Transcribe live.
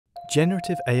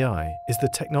Generative AI is the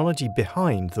technology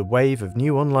behind the wave of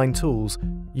new online tools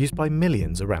used by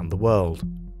millions around the world.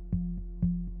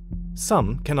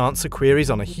 Some can answer queries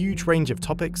on a huge range of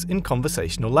topics in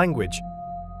conversational language.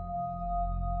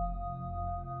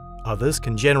 Others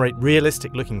can generate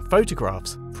realistic-looking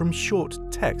photographs from short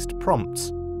text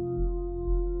prompts.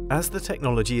 As the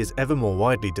technology is ever more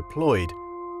widely deployed,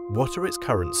 what are its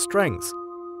current strengths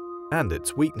and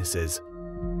its weaknesses?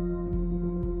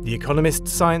 The Economist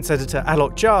science editor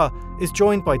Alok Jha is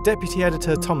joined by deputy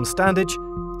editor Tom Standage,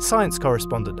 science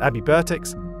correspondent Abby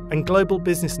Burtix, and global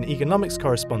business and economics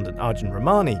correspondent Arjun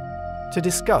Ramani to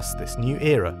discuss this new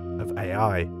era of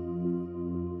AI.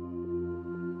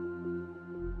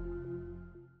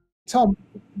 Tom,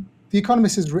 The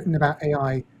Economist has written about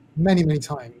AI many, many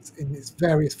times in its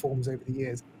various forms over the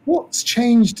years. What's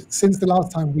changed since the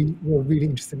last time we were really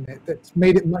interested in it that's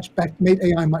made it made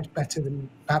AI much better than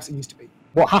perhaps it used to be?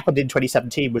 What happened in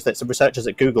 2017 was that some researchers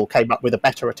at Google came up with a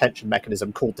better attention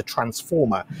mechanism called the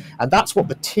transformer. And that's what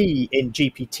the T in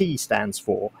GPT stands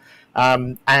for.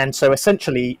 And so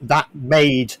essentially that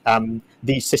made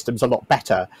these systems a lot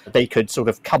better. They could sort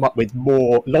of come up with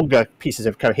longer pieces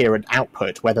of coherent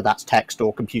output, whether that's text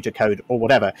or computer code or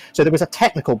whatever. So there was a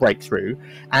technical breakthrough,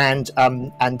 and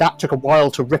that took a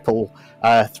while to ripple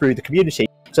through the community.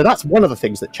 So that's one of the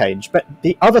things that changed. But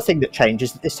the other thing that changed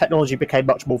is that this technology became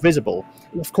much more visible.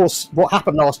 Of course, what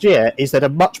happened last year is that a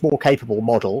much more capable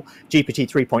model, GPT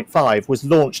 3.5, was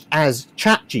launched as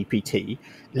ChatGPT,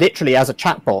 literally as a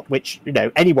chatbot, which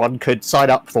anyone could sign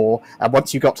up for. And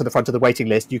once you got to the front of the waiting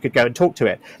list, you could go and talk to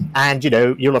it. And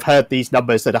you'll have heard these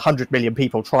numbers that 100 million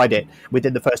people tried it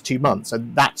within the first 2 months,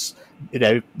 and that's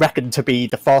reckoned to be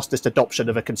the fastest adoption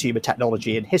of a consumer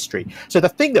technology in history. So the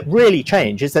thing that really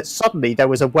changed is that suddenly there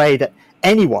was a way that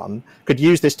anyone could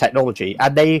use this technology,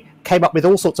 and they came up with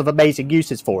all sorts of amazing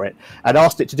uses for it and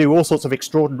asked it to do all sorts of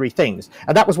extraordinary things.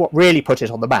 And that was what really put it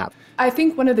on the map. I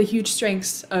think one of the huge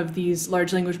strengths of these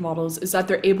large language models is that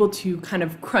they're able to kind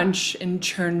of crunch and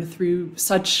churn through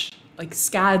such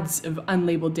scads of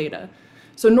unlabeled data.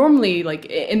 So normally,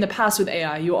 in the past with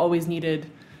AI, you always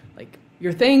needed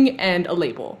your thing and a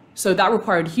label. So that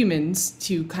required humans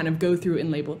to kind of go through and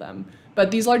label them.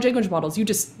 But these large language models,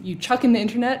 you chuck in the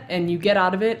internet and you get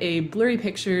out of it a blurry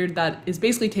picture that is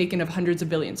basically taken of hundreds of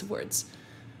billions of words.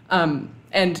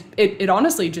 And it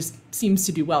honestly just seems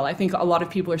to do well. I think a lot of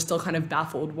people are still kind of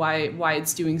baffled why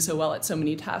it's doing so well at so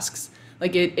many tasks.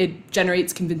 It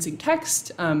generates convincing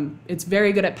text. It's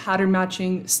very good at pattern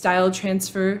matching. Style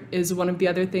transfer is one of the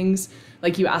other things.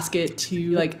 You ask it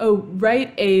to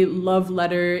write a love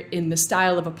letter in the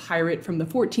style of a pirate from the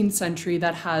 14th century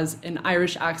that has an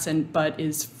Irish accent but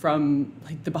is from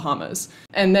the Bahamas.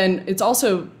 And then it's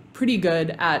also pretty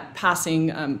good at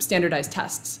passing standardized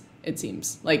tests, it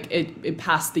seems. It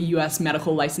passed the US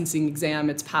medical licensing exam.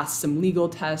 It's passed some legal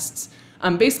tests.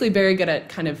 Basically very good at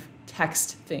kind of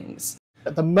text things.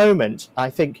 At the moment, I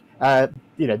think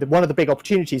one of the big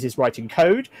opportunities is writing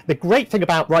code. The great thing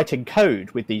about writing code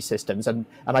with these systems, and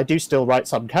I do still write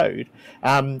some code,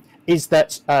 is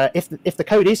that if the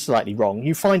code is slightly wrong,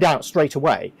 you find out straight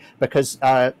away because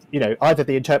either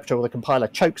the interpreter or the compiler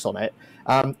chokes on it,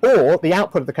 or the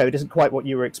output of the code isn't quite what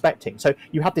you were expecting. So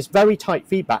you have this very tight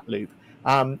feedback loop.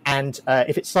 And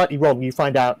if it's slightly wrong, you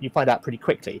find out pretty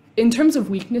quickly. In terms of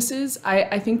weaknesses,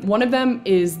 I think one of them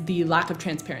is the lack of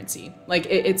transparency.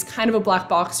 It's kind of a black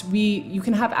box. You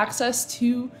can have access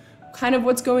to kind of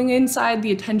what's going inside,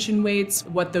 the attention weights,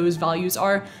 what those values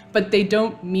are, but they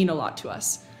don't mean a lot to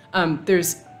us.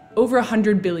 There's over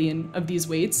 100 billion of these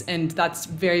weights, and that's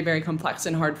very, very complex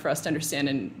and hard for us to understand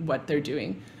in what they're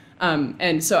doing.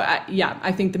 And so,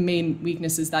 I think the main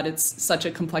weakness is that it's such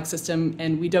a complex system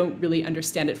and we don't really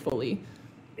understand it fully.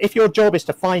 If your job is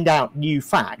to find out new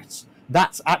facts,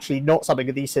 that's actually not something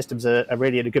that these systems are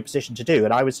really in a good position to do.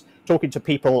 And I was talking to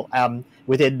people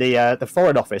within the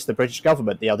Foreign Office, the British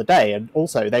government, the other day, and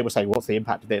also they were saying, what's the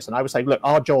impact of this? And I was saying, look,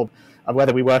 our job,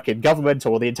 whether we work in government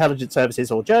or the intelligence services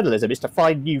or journalism, is to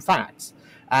find new facts.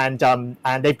 And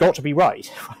they've got to be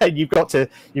right. You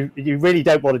really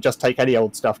don't want to just take any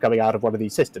old stuff coming out of one of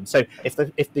these systems. So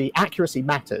if the accuracy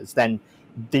matters, then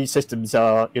these systems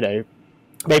are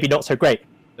maybe not so great.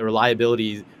 The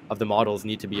reliability of the models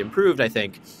need to be improved, I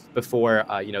think, before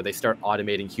they start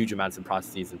automating huge amounts of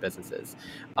processes in businesses.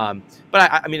 But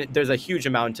I mean, there's a huge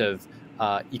amount of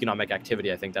economic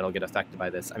activity, I think, that'll get affected by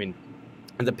this. I mean,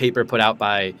 the paper put out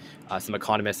by some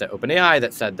economists at OpenAI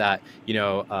that said that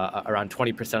around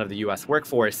 20% of the U.S.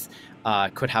 workforce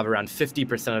could have around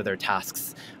 50% of their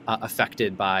tasks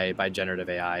affected by generative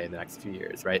AI in the next few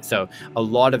years, right? So a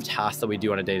lot of tasks that we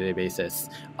do on a day-to-day basis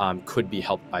could be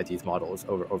helped by these models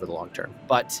over the long term.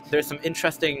 But there's some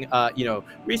interesting,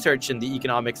 research in the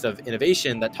economics of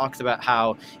innovation that talks about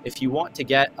how if you want to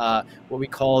get what we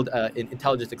called an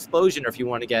intelligence explosion, or if you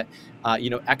want to get,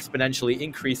 exponentially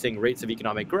increasing rates of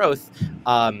economic growth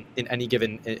in any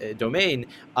given domain,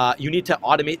 you need to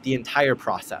automate the entire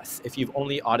process. If you've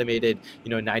only automated,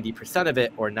 90% of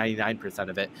it or 99%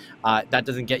 of it, that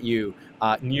doesn't get you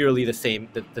nearly the same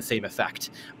effect,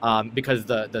 because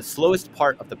the slowest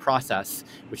part of the process,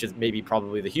 which is maybe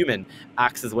probably the human,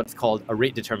 acts as what's called a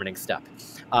rate determining step.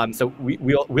 So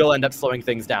we'll end up slowing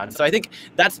things down. So I think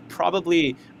that's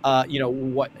probably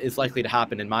what is likely to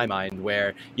happen in my mind,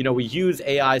 where we use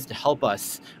AIs to help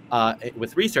us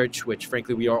with research, which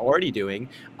frankly we are already doing,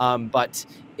 but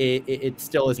it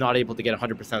still is not able to get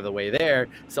 100% of the way there.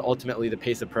 So ultimately, the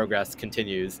pace of progress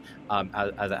continues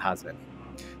as it has been.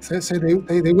 So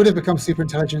they would have become super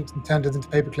intelligent and turned us into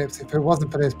paperclips if it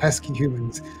wasn't for those pesky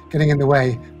humans getting in the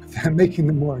way of them, making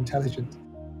them more intelligent.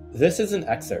 This is an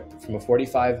excerpt from a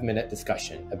 45-minute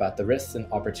discussion about the risks and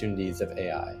opportunities of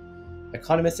AI.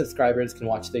 Economist subscribers can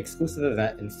watch the exclusive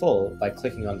event in full by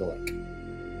clicking on the link.